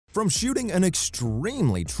From shooting an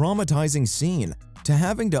extremely traumatizing scene to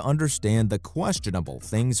having to understand the questionable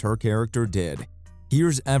things her character did.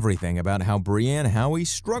 Here's everything about how Brianne Howey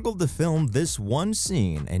struggled to film this one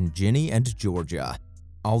scene in Ginny and Georgia.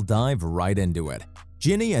 I'll dive right into it.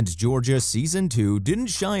 Ginny and Georgia Season 2 didn't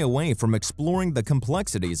shy away from exploring the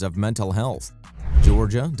complexities of mental health.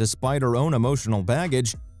 Georgia, despite her own emotional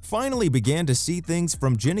baggage, finally began to see things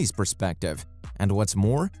from Ginny's perspective. And what's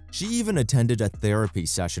more, she even attended a therapy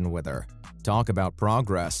session with her. Talk about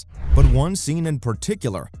progress. But one scene in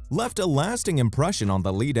particular left a lasting impression on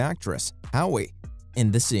the lead actress, Howey.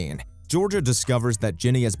 In the scene, Georgia discovers that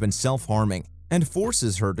Ginny has been self-harming and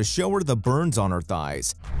forces her to show her the burns on her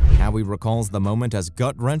thighs. Howey recalls the moment as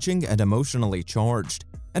gut-wrenching and emotionally charged,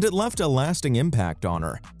 and it left a lasting impact on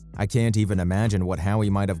her. I can't even imagine what Howey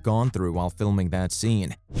might have gone through while filming that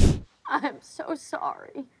scene. I am so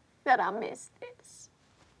sorry that I missed this.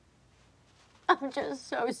 I'm just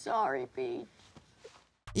so sorry, Pete.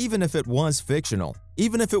 Even if it was fictional,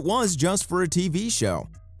 even if it was just for a TV show,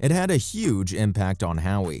 it had a huge impact on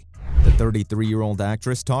Howey. The 33-year-old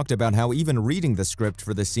actress talked about how even reading the script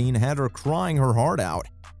for the scene had her crying her heart out.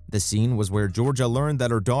 The scene was where Georgia learned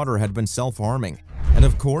that her daughter had been self-harming. And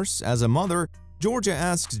of course, as a mother, Georgia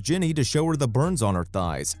asks Ginny to show her the burns on her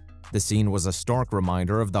thighs. The scene was a stark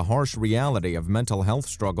reminder of the harsh reality of mental health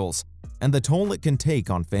struggles and the toll it can take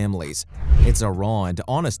on families. It's a raw and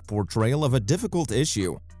honest portrayal of a difficult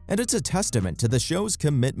issue, and it's a testament to the show's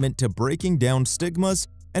commitment to breaking down stigmas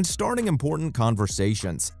and starting important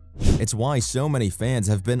conversations. It's why so many fans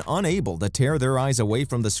have been unable to tear their eyes away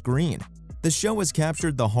from the screen. The show has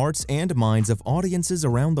captured the hearts and minds of audiences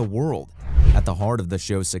around the world. At the heart of the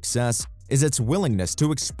show's success is its willingness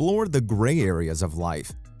to explore the gray areas of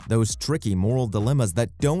life, those tricky moral dilemmas that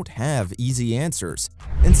don't have easy answers.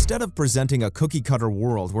 Instead of presenting a cookie-cutter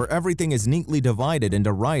world where everything is neatly divided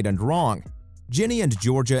into right and wrong, Ginny and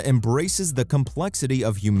Georgia embraces the complexity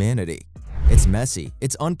of humanity. It's messy,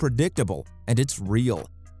 it's unpredictable, and it's real.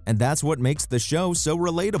 And that's what makes the show so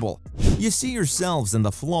relatable. You see yourselves in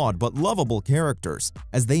the flawed but lovable characters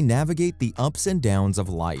as they navigate the ups and downs of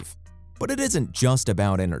life. But it isn't just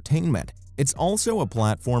about entertainment. It's also a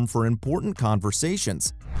platform for important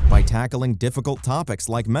conversations by tackling difficult topics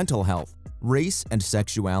like mental health, race, and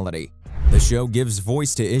sexuality. The show gives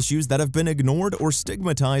voice to issues that have been ignored or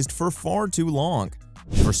stigmatized for far too long.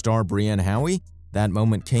 For star Brianne Howey, that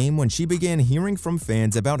moment came when she began hearing from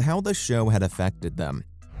fans about how the show had affected them.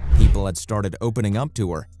 People had started opening up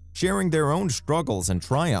to her, sharing their own struggles and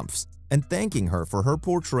triumphs, and thanking her for her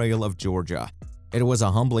portrayal of Georgia. It was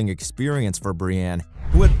a humbling experience for Brianne,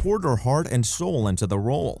 who had poured her heart and soul into the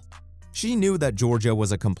role. She knew that Georgia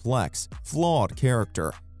was a complex, flawed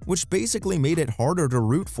character, which basically made it harder to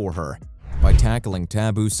root for her. By tackling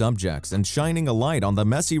taboo subjects and shining a light on the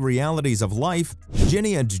messy realities of life,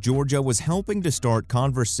 Ginny and Georgia was helping to start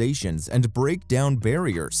conversations and break down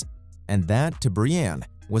barriers. And that, to Brianne,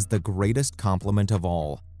 was the greatest compliment of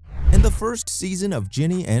all. In the first season of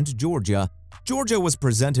Ginny and Georgia, Georgia was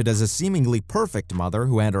presented as a seemingly perfect mother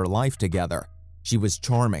who had her life together. She was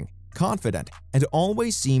charming, confident, and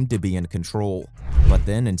always seemed to be in control. But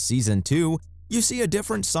then in Season 2, you see a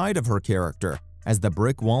different side of her character as the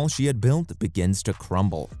brick wall she had built begins to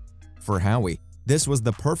crumble. For Howey, this was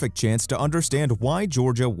the perfect chance to understand why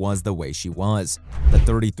Georgia was the way she was. The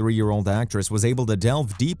 33-year-old actress was able to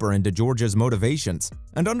delve deeper into Georgia's motivations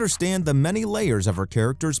and understand the many layers of her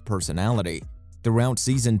character's personality. Throughout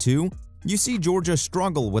Season 2, you see Georgia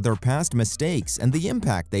struggle with her past mistakes and the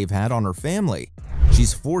impact they've had on her family.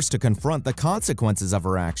 She's forced to confront the consequences of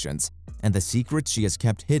her actions and the secrets she has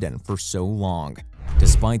kept hidden for so long.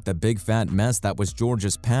 Despite the big fat mess that was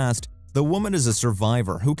Georgia's past, the woman is a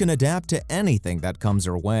survivor who can adapt to anything that comes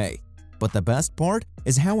her way. But the best part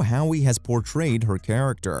is how Howey has portrayed her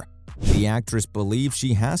character. The actress believes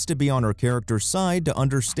she has to be on her character's side to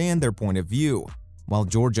understand their point of view. While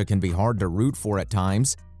Georgia can be hard to root for at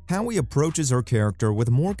times, Howey approaches her character with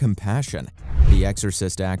more compassion. The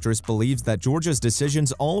Exorcist actress believes that Georgia's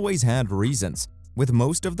decisions always had reasons, with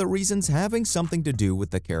most of the reasons having something to do with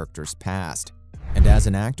the character's past. And as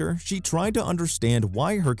an actor, she tried to understand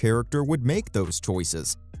why her character would make those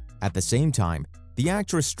choices. At the same time, the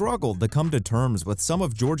actress struggled to come to terms with some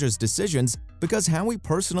of Georgia's decisions because Howey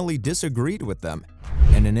personally disagreed with them.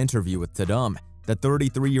 In an interview with Tadam, the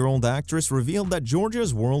 33-year-old actress revealed that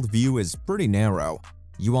Georgia's worldview is pretty narrow.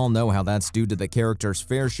 You all know how that's due to the character's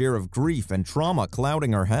fair share of grief and trauma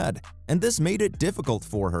clouding her head, and this made it difficult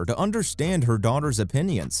for her to understand her daughter's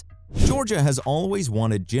opinions. Georgia has always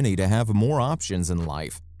wanted Ginny to have more options in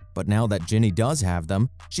life, but now that Ginny does have them,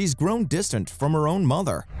 she's grown distant from her own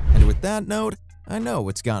mother. And with that note, I know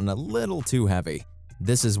it's gotten a little too heavy.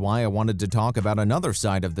 This is why I wanted to talk about another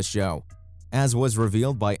side of the show, as was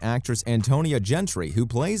revealed by actress Antonia Gentry, who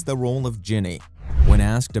plays the role of Ginny. When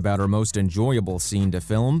asked about her most enjoyable scene to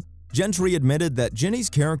film, Gentry admitted that Ginny's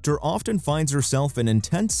character often finds herself in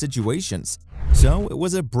intense situations, so it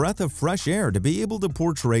was a breath of fresh air to be able to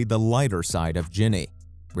portray the lighter side of Ginny,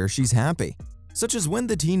 where she's happy, such as when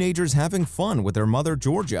the teenager's having fun with her mother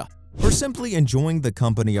Georgia, or simply enjoying the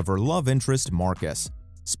company of her love interest Marcus.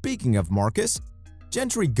 Speaking of Marcus,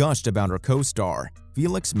 Gentry gushed about her co-star,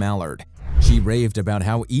 Felix Mallard. She raved about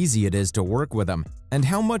how easy it is to work with him and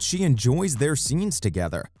how much she enjoys their scenes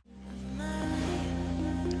together.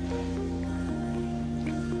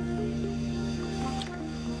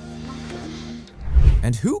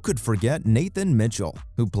 And who could forget Nathan Mitchell,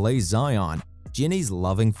 who plays Zion, Ginny's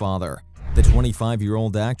loving father? The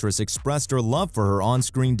 25-year-old actress expressed her love for her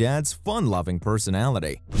on-screen dad's fun-loving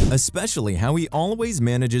personality, especially how he always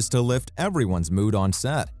manages to lift everyone's mood on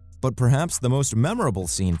set. But perhaps the most memorable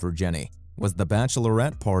scene for Ginny was the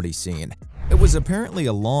bachelorette party scene. It was apparently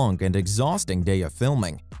a long and exhausting day of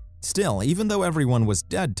filming. Still, even though everyone was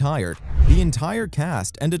dead tired, the entire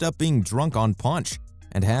cast ended up being drunk on punch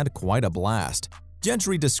and had quite a blast.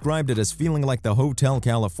 Gentry described it as feeling like the Hotel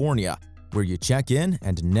California, where you check in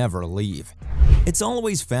and never leave. It's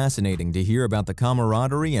always fascinating to hear about the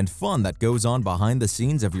camaraderie and fun that goes on behind the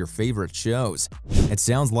scenes of your favorite shows. It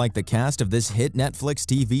sounds like the cast of this hit Netflix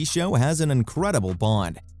TV show has an incredible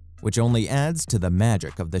bond, which only adds to the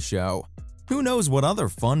magic of the show. Who knows what other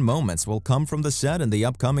fun moments will come from the set in the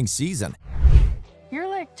upcoming season? You're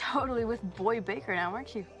like totally with Boy Baker now,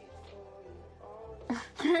 aren't you?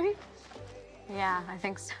 Yeah, I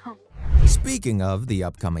think so. Speaking of the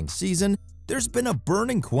upcoming season, there's been a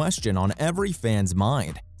burning question on every fan's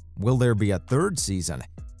mind. Will there be a third season?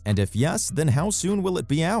 And if yes, then how soon will it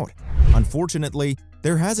be out? Unfortunately,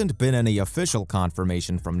 there hasn't been any official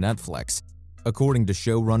confirmation from Netflix. According to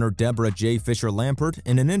showrunner Deborah J. Fisher-Lampert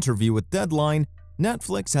in an interview with Deadline,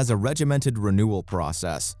 Netflix has a regimented renewal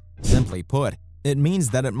process. Simply put, it means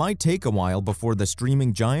that it might take a while before the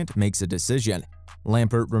streaming giant makes a decision.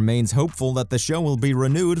 Lampert remains hopeful that the show will be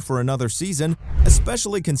renewed for another season,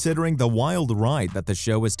 especially considering the wild ride that the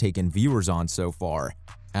show has taken viewers on so far.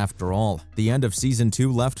 After all, the end of Season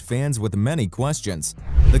 2 left fans with many questions.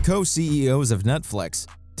 The co-CEOs of Netflix,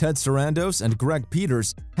 Ted Sarandos and Greg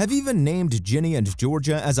Peters, have even named Ginny and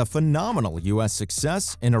Georgia as a phenomenal US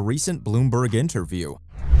success in a recent Bloomberg interview.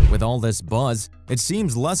 With all this buzz, it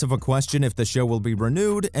seems less of a question if the show will be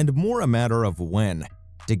renewed and more a matter of when.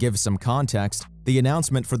 To give some context, the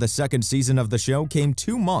announcement for the second season of the show came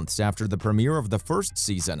 2 months after the premiere of the first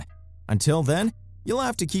season. Until then, you'll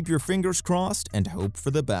have to keep your fingers crossed and hope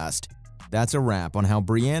for the best. That's a wrap on how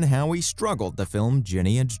Brianne Howey struggled to film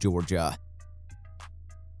Ginny and Georgia.